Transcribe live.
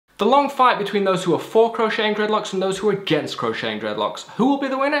The long fight between those who are for crocheting dreadlocks and those who are against crocheting dreadlocks. Who will be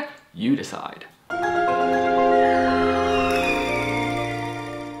the winner? You decide.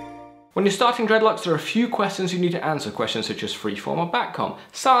 When you're starting dreadlocks, there are a few questions you need to answer. Questions such as freeform or backcomb,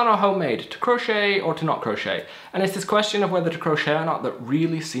 salon or homemade, to crochet or to not crochet. And it's this question of whether to crochet or not that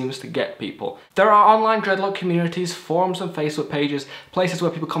really seems to get people. There are online dreadlock communities, forums and Facebook pages, places where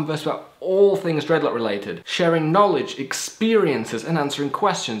people converse about all things dreadlock related, sharing knowledge, experiences and answering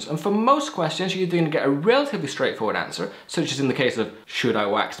questions. And for most questions, you're going to get a relatively straightforward answer, such as in the case of, should I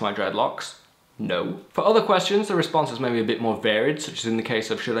wax my dreadlocks? No. For other questions, the responses may be a bit more varied, such as in the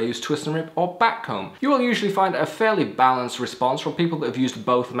case of should I use twist and rip or backcomb. You will usually find a fairly balanced response from people that have used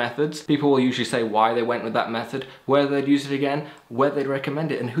both methods. People will usually say why they went with that method, whether they'd use it again, whether they'd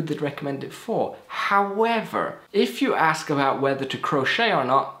recommend it, and who they'd recommend it for. However, if you ask about whether to crochet or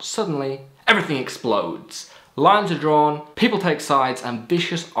not, suddenly everything explodes. Lines are drawn, people take sides, and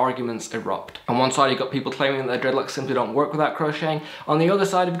vicious arguments erupt. On one side you've got people claiming that their dreadlocks simply don't work without crocheting. On the other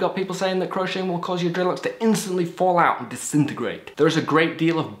side you've got people saying that crocheting will cause your dreadlocks to instantly fall out and disintegrate. There is a great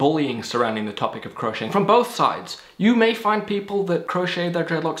deal of bullying surrounding the topic of crocheting from both sides. You may find people that crochet their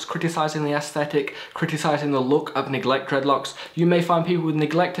dreadlocks criticizing the aesthetic, criticizing the look of neglect dreadlocks. You may find people with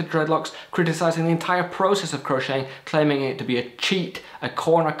neglected dreadlocks criticizing the entire process of crocheting, claiming it to be a cheat, a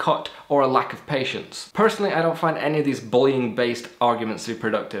corner cut, or a lack of patience. Personally, I don't find any of these bullying-based arguments to be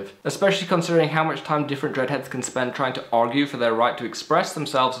productive, especially considering how much time different dreadheads can spend trying to argue for their right to express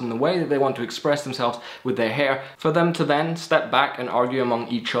themselves in the way that they want to express themselves with their hair, for them to then step back and argue among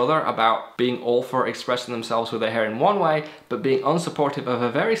each other about being all for expressing themselves with their hair in one way, but being unsupportive of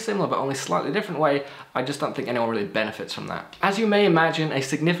a very similar but only slightly different way. I just don't think anyone really benefits from that. As you may imagine, a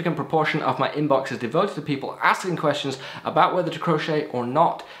significant proportion of my inbox is devoted to people asking questions about whether to crochet or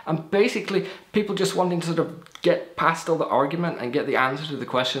not, and basically people just wanting to sort of get past all the argument and get the answer to the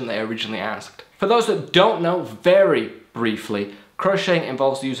question they originally asked. For those that don't know, very briefly, crocheting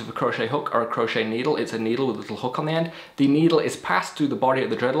involves the use of a crochet hook or a crochet needle. It's a needle with a little hook on the end. The needle is passed through the body of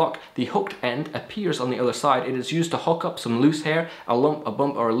the dreadlock. The hooked end appears on the other side. It is used to hook up some loose hair, a lump, a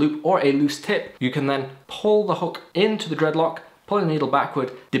bump, or a loop, or a loose tip. You can then pull the hook into the dreadlock, pull the needle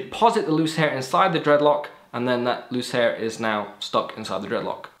backward, deposit the loose hair inside the dreadlock, and then that loose hair is now stuck inside the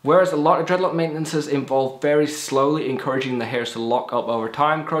dreadlock. Whereas a lot of dreadlock maintenances involve very slowly encouraging the hairs to lock up over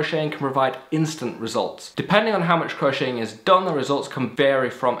time, crocheting can provide instant results. Depending on how much crocheting is done, the results can vary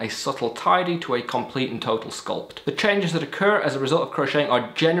from a subtle tidy to a complete and total sculpt. The changes that occur as a result of crocheting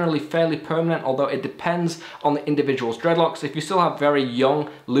are generally fairly permanent, although it depends on the individual's dreadlocks. If you still have very young,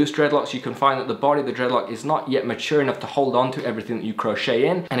 loose dreadlocks, you can find that the body of the dreadlock is not yet mature enough to hold on to everything that you crochet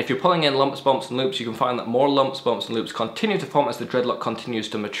in. And if you're pulling in lumps, bumps, and loops, you can find that more lumps, bumps, and loops continue to form as the dreadlock continues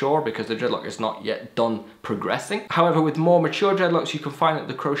to mature, because the dreadlock is not yet done progressing. However, with more mature dreadlocks, you can find that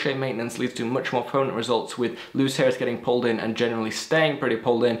the crochet maintenance leads to much more permanent results, with loose hairs getting pulled in and generally staying pretty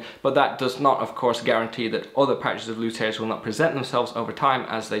pulled in, but that does not, of course, guarantee that other patches of loose hairs will not present themselves over time,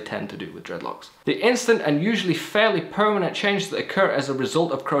 as they tend to do with dreadlocks. The instant and usually fairly permanent changes that occur as a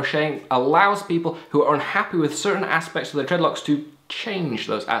result of crocheting allows people who are unhappy with certain aspects of their dreadlocks to change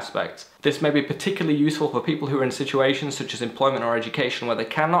those aspects. This may be particularly useful for people who are in situations such as employment or education where they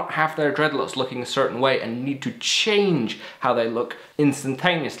cannot have their dreadlocks looking a certain way and need to change how they look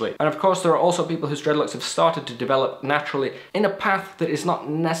instantaneously. And of course, there are also people whose dreadlocks have started to develop naturally in a path that is not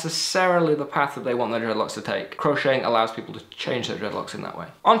necessarily the path that they want their dreadlocks to take. Crocheting allows people to change their dreadlocks in that way.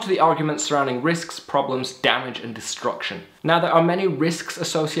 On to the arguments surrounding risks, problems, damage, and destruction. Now, there are many risks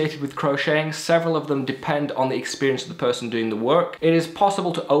associated with crocheting. Several of them depend on the experience of the person doing the work. It is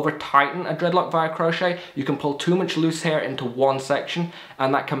possible to over-tighten a dreadlock via crochet. You can pull too much loose hair into one section,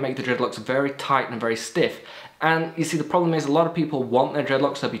 and that can make the dreadlocks very tight and very stiff. And you see, the problem is a lot of people want their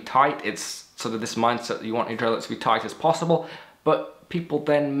dreadlocks to be tight. It's sort of this mindset that you want your dreadlocks to be tight as possible, but people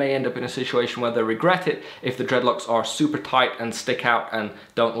then may end up in a situation where they regret it if the dreadlocks are super tight and stick out and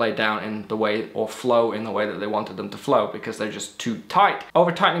don't lay down in the way or flow in the way that they wanted them to flow because they're just too tight.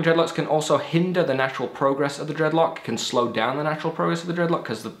 Over tightening dreadlocks can also hinder the natural progress of the dreadlock, can slow down the natural progress of the dreadlock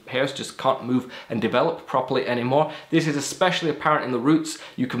because the hairs just can't move and develop properly anymore. This is especially apparent in the roots.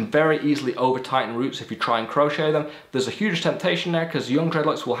 You can very easily over tighten roots if you try and crochet them. There's a huge temptation there because young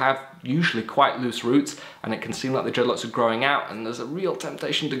dreadlocks will have usually quite loose roots and it can seem like the dreadlocks are growing out, and there's a real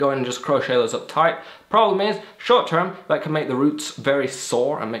temptation to go in and just crochet those up tight. Problem is, short term, that can make the roots very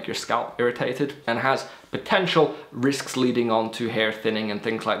sore and make your scalp irritated, and has potential risks leading on to hair thinning and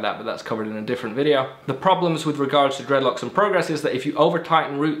things like that, but that's covered in a different video. The problems with regards to dreadlocks and progress is that if you over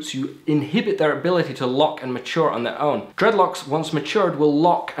tighten roots, you inhibit their ability to lock and mature on their own. Dreadlocks, once matured, will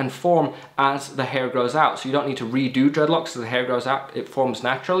lock and form as the hair grows out, so you don't need to redo dreadlocks as the hair grows out, it forms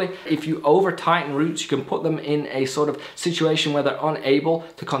naturally. If you over tighten roots, you can put them in a sort of situation where they're unable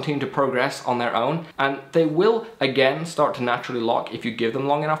to continue to progress on their own, and they will again start to naturally lock if you give them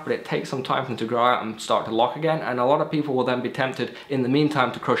long enough, but it takes some time for them to grow out and start to lock again, and a lot of people will then be tempted in the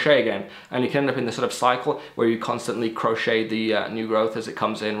meantime to crochet again, and you can end up in this sort of cycle where you constantly crochet the new growth as it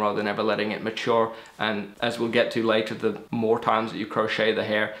comes in rather than ever letting it mature. And as we'll get to later, the more times that you crochet the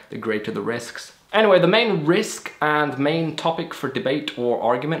hair, the greater the risks. Anyway, the main risk and main topic for debate or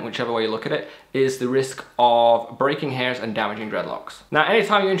argument, whichever way you look at it, is the risk of breaking hairs and damaging dreadlocks. Now,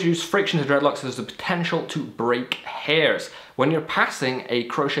 anytime you introduce friction to dreadlocks, there's the potential to break hairs. When you're passing a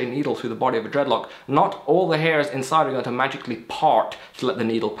crochet needle through the body of a dreadlock, not all the hairs inside are going to magically part to let the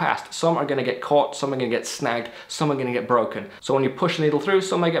needle pass. Some are going to get caught, some are going to get snagged, some are going to get broken. So when you push the needle through,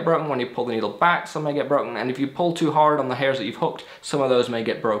 some may get broken. When you pull the needle back, some may get broken. And if you pull too hard on the hairs that you've hooked, some of those may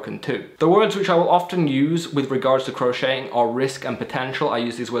get broken too. The words which I will often use with regards to crocheting are risk and potential. I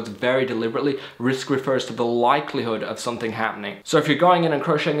use these words very deliberately. Risk refers to the likelihood of something happening. So if you're going in and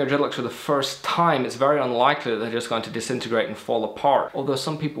crocheting your dreadlocks for the first time, it's very unlikely that they're just going to disintegrate and fall apart, although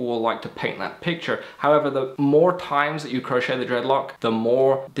some people will like to paint that picture. However, the more times that you crochet the dreadlock, the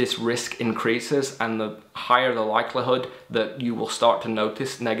more this risk increases and the higher the likelihood that you will start to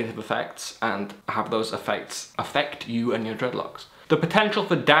notice negative effects and have those effects affect you and your dreadlocks. The potential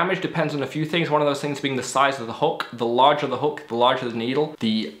for damage depends on a few things. One of those things being the size of the hook. The larger the hook, the larger the needle,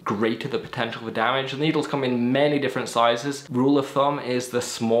 the greater the potential for damage. The needles come in many different sizes. Rule of thumb is the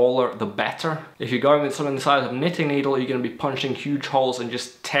smaller the better. If you're going with something the size of a knitting needle, you're going to be punching huge holes and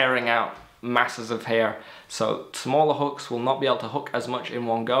just tearing out masses of hair. So smaller hooks will not be able to hook as much in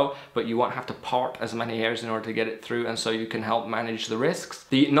one go, but you won't have to part as many hairs in order to get it through, and so you can help manage the risks.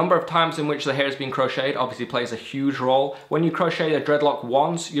 The number of times in which the hair is being crocheted obviously plays a huge role. When you crochet a dreadlock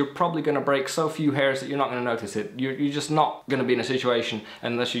once, you're probably going to break so few hairs that you're not going to notice it. You're just not going to be in a situation,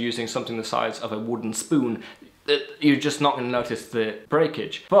 unless you're using something the size of a wooden spoon, you're just not going to notice the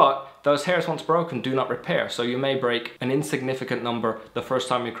breakage. But those hairs, once broken, do not repair, so you may break an insignificant number the first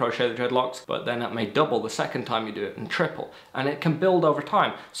time you crochet the dreadlocks, but then it may double the second time you do it, and triple, and it can build over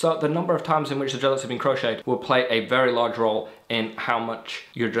time. So the number of times in which the dreadlocks have been crocheted will play a very large role in how much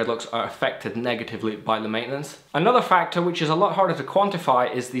your dreadlocks are affected negatively by the maintenance. Another factor, which is a lot harder to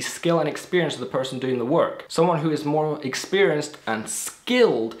quantify, is the skill and experience of the person doing the work. Someone who is more experienced and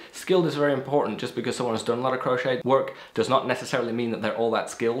skilled is very important. Just because someone has done a lot of crochet work does not necessarily mean that they're all that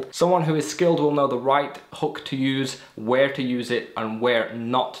skilled. Someone who is skilled will know the right hook to use, where to use it, and where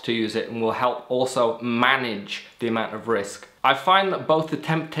not to use it, and will help also manage the amount of risk. I find that both the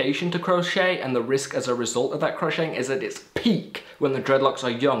temptation to crochet and the risk as a result of that crocheting is at its peak when the dreadlocks are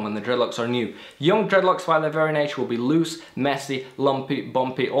young, when the dreadlocks are new. Young dreadlocks by their very nature will be loose, messy, lumpy,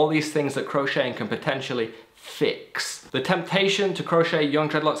 bumpy, all these things that crocheting can potentially fix. The temptation to crochet young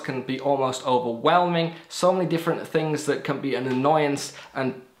dreadlocks can be almost overwhelming. So many different things that can be an annoyance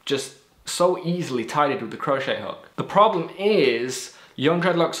and just so easily tidied with the crochet hook. The problem is young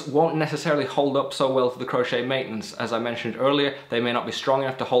dreadlocks won't necessarily hold up so well to the crochet maintenance. As I mentioned earlier, they may not be strong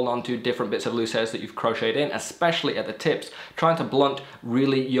enough to hold on to different bits of loose hairs that you've crocheted in, especially at the tips. Trying to blunt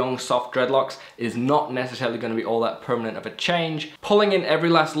really young, soft dreadlocks is not necessarily going to be all that permanent of a change. Pulling in every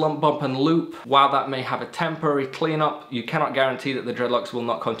last lump, bump and loop, while that may have a temporary cleanup, you cannot guarantee that the dreadlocks will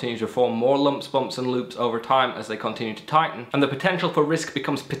not continue to form more lumps, bumps and loops over time as they continue to tighten. And the potential for risk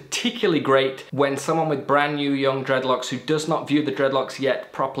becomes particularly great when someone with brand new young dreadlocks who does not view the dreadlocks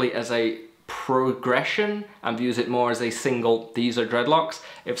yet properly as a progression and views it more as a single, these are dreadlocks.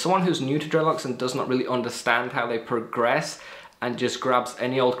 If someone who's new to dreadlocks and does not really understand how they progress and just grabs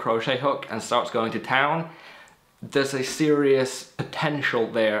any old crochet hook and starts going to town, there's a serious potential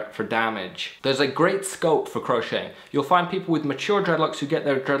there for damage. There's a great scope for crocheting. You'll find people with mature dreadlocks who get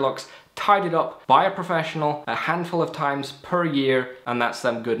their dreadlocks tidied up by a professional a handful of times per year, and that's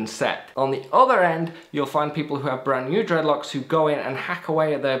them good and set. On the other end, you'll find people who have brand new dreadlocks who go in and hack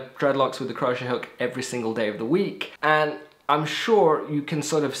away at their dreadlocks with the crochet hook every single day of the week. And I'm sure you can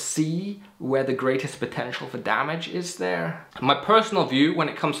sort of see where the greatest potential for damage is there. My personal view when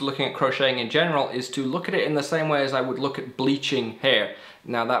it comes to looking at crocheting in general is to look at it in the same way as I would look at bleaching hair.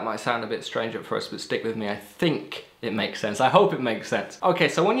 Now that might sound a bit strange at first, but stick with me. I think it makes sense. I hope it makes sense. Okay,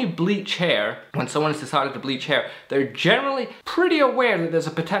 so when you bleach hair, when someone has decided to bleach hair, they're generally pretty aware that there's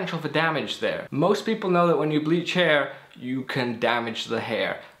a potential for damage there. Most people know that when you bleach hair, you can damage the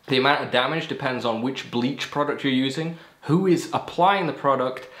hair. The amount of damage depends on which bleach product you're using, who is applying the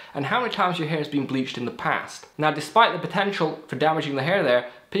product, and how many times your hair has been bleached in the past. Now, despite the potential for damaging the hair there,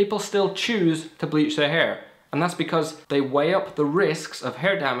 people still choose to bleach their hair. And that's because they weigh up the risks of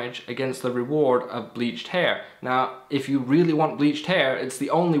hair damage against the reward of bleached hair. Now, if you really want bleached hair, it's the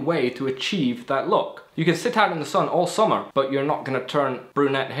only way to achieve that look. You can sit out in the sun all summer, but you're not going to turn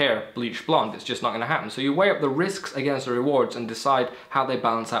brunette hair bleach blonde. It's just not going to happen. So you weigh up the risks against the rewards and decide how they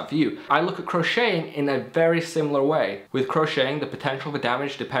balance out for you. I look at crocheting in a very similar way. With crocheting, the potential for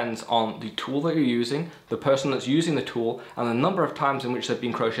damage depends on the tool that you're using, the person that's using the tool, and the number of times in which they've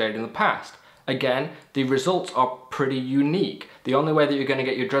been crocheted in the past. Again, the results are pretty unique. The only way that you're going to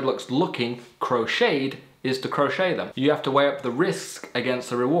get your dreadlocks looking crocheted is to crochet them. You have to weigh up the risk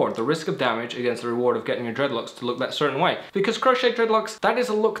against the reward, the risk of damage against the reward of getting your dreadlocks to look that certain way. Because crochet dreadlocks, that is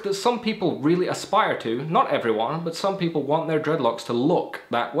a look that some people really aspire to. Not everyone, but some people want their dreadlocks to look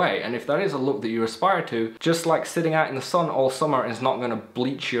that way. And if that is a look that you aspire to, just like sitting out in the sun all summer is not going to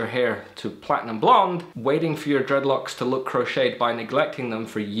bleach your hair to platinum blonde, waiting for your dreadlocks to look crocheted by neglecting them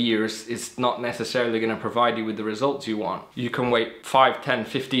for years is not necessarily going to provide you with the results you want. You can wait 5, 10,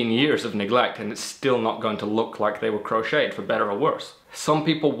 15 years of neglect and it's still not going to look like they were crocheted, for better or worse. Some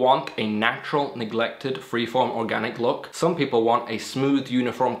people want a natural, neglected, freeform, organic look. Some people want a smooth,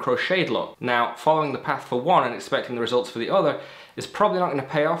 uniform, crocheted look. Now, following the path for one and expecting the results for the other is probably not going to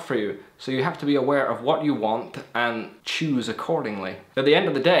pay off for you. So you have to be aware of what you want and choose accordingly. At the end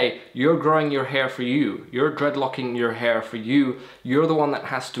of the day, you're growing your hair for you. You're dreadlocking your hair for you. You're the one that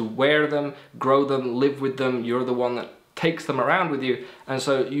has to wear them, grow them, live with them. You're the one that takes them around with you, and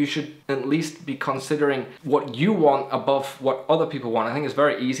so you should at least be considering what you want above what other people want. I think it's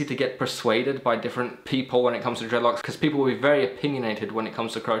very easy to get persuaded by different people when it comes to dreadlocks, because people will be very opinionated when it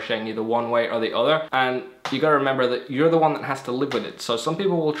comes to crocheting either one way or the other, and you got to remember that you're the one that has to live with it. So some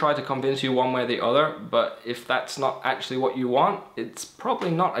people will try to convince you one way or the other, but if that's not actually what you want, it's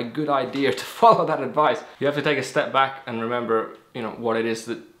probably not a good idea to follow that advice. You have to take a step back and remember, you know, what it is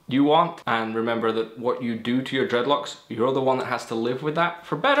that you want, and remember that what you do to your dreadlocks, you're the one that has to live with that,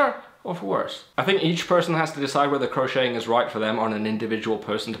 for better or for worse. I think each person has to decide whether crocheting is right for them on an individual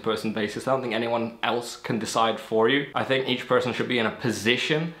person-to-person basis. I don't think anyone else can decide for you. I think each person should be in a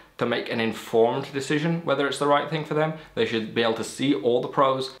position to make an informed decision whether it's the right thing for them. They should be able to see all the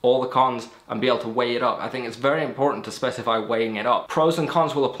pros, all the cons, and be able to weigh it up. I think it's very important to specify weighing it up. Pros and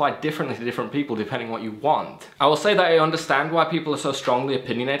cons will apply differently to different people depending on what you want. I will say that I understand why people are so strongly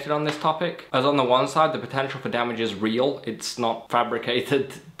opinionated on this topic, as on the one side, the potential for damage is real. It's not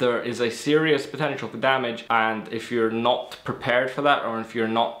fabricated. There is a serious potential for damage, and if you're not prepared for that, or if you're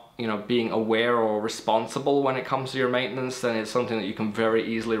not, you know, being aware or responsible when it comes to your maintenance, then it's something that you can very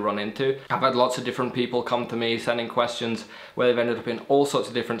easily run into. I've had lots of different people come to me sending questions where they've ended up in all sorts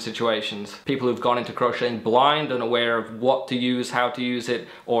of different situations. People who've gone into crocheting blind and aware of what to use, how to use it,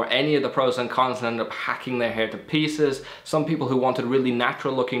 or any of the pros and cons, and ended up hacking their hair to pieces. Some people who wanted really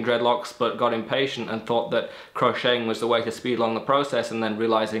natural looking dreadlocks but got impatient and thought that crocheting was the way to speed along the process, and then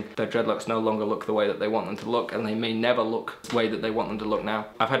realizing their dreadlocks no longer look the way that they want them to look, and they may never look the way that they want them to look now.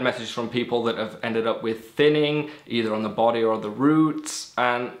 I've had messages from people that have ended up with thinning either on the body or the roots,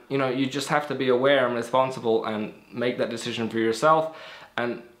 and you know, you just have to be aware and responsible and make that decision for yourself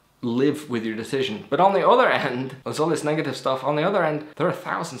and live with your decision. But on the other end, there's all this negative stuff. On the other end, there are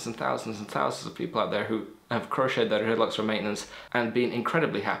thousands and thousands and thousands of people out there who have crocheted their dreadlocks for maintenance and been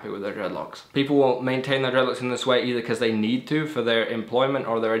incredibly happy with their dreadlocks. People will maintain their dreadlocks in this way either because they need to for their employment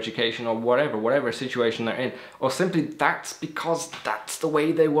or their education or whatever situation they're in, or simply that's because that's the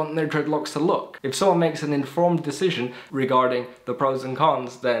way they want their dreadlocks to look. If someone makes an informed decision regarding the pros and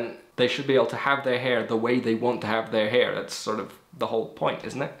cons, then they should be able to have their hair the way they want to have their hair. That's sort of the whole point,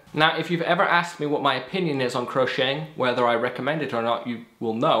 isn't it? Now, if you've ever asked me what my opinion is on crocheting, whether I recommend it or not, you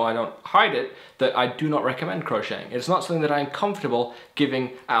will know, I don't hide it, that I do not recommend crocheting. It's not something that I'm comfortable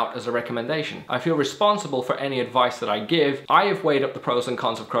giving out as a recommendation. I feel responsible for any advice that I give. I have weighed up the pros and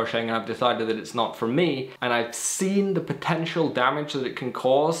cons of crocheting and I've decided that it's not for me, and I've seen the potential damage that it can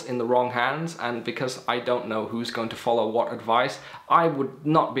cause in the wrong hands, and because I don't know who's going to follow what advice, I would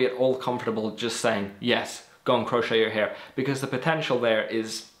not be at all comfortable just saying, yes, go and crochet your hair, because the potential there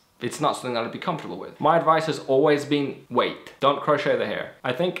is it's not something that I'd be comfortable with. My advice has always been wait. Don't crochet the hair.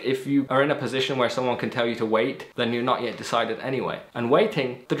 I think if you are in a position where someone can tell you to wait, then you're not yet decided anyway. And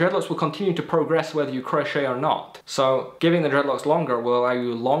waiting, the dreadlocks will continue to progress whether you crochet or not. So giving the dreadlocks longer will allow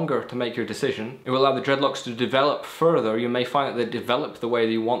you longer to make your decision. It will allow the dreadlocks to develop further. You may find that they develop the way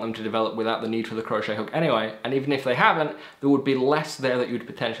that you want them to develop without the need for the crochet hook anyway. And even if they haven't, there would be less there that you'd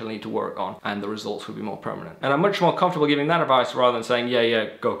potentially need to work on, and the results would be more permanent. And I'm much more comfortable giving that advice rather than saying, yeah,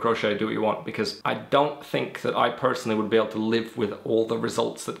 go crochet, do what you want, because I don't think that I personally would be able to live with all the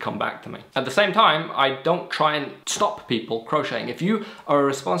results that come back to me. At the same time, I don't try and stop people crocheting. If you are a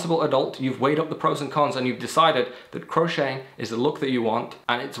responsible adult, you've weighed up the pros and cons, and you've decided that crocheting is the look that you want,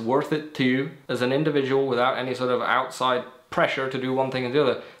 and it's worth it to you as an individual without any sort of outside pressure to do one thing and the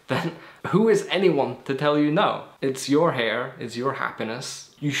other, then who is anyone to tell you no? It's your hair, it's your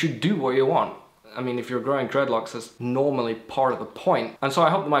happiness. You should do what you want. I mean, if you're growing dreadlocks, that's normally part of the point. And so I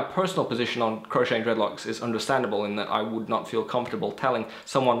hope that my personal position on crocheting dreadlocks is understandable, in that I would not feel comfortable telling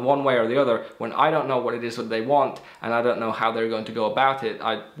someone one way or the other when I don't know what it is that they want and I don't know how they're going to go about it.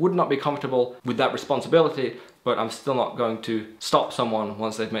 I would not be comfortable with that responsibility, but I'm still not going to stop someone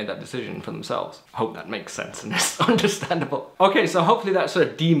once they've made that decision for themselves. I hope that makes sense and is understandable. Okay, so hopefully that sort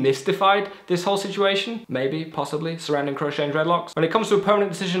of demystified this whole situation, maybe, possibly, surrounding crocheting dreadlocks. When it comes to a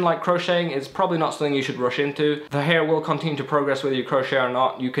permanent decision like crocheting, it's probably not something you should rush into. The hair will continue to progress whether you crochet or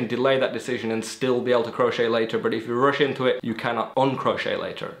not. You can delay that decision and still be able to crochet later, but if you rush into it, you cannot uncrochet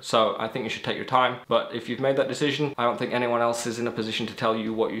later. So I think you should take your time, but if you've made that decision, I don't think anyone else is in a position to tell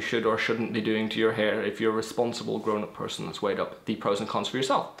you what you should or shouldn't be doing to your hair if you're responsible grown-up person that's weighed up the pros and cons for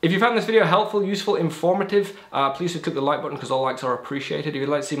yourself. If you found this video helpful, useful, informative, please do click the like button, because all likes are appreciated. If you'd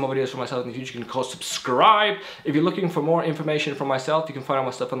like to see more videos from myself in the future, you can of course subscribe. If you're looking for more information from myself, you can find all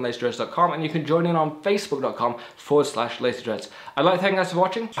my stuff on lazydreads.com, and you can join in on facebook.com/lazydreads. I'd like to thank you guys for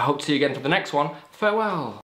watching. I hope to see you again for the next one. Farewell.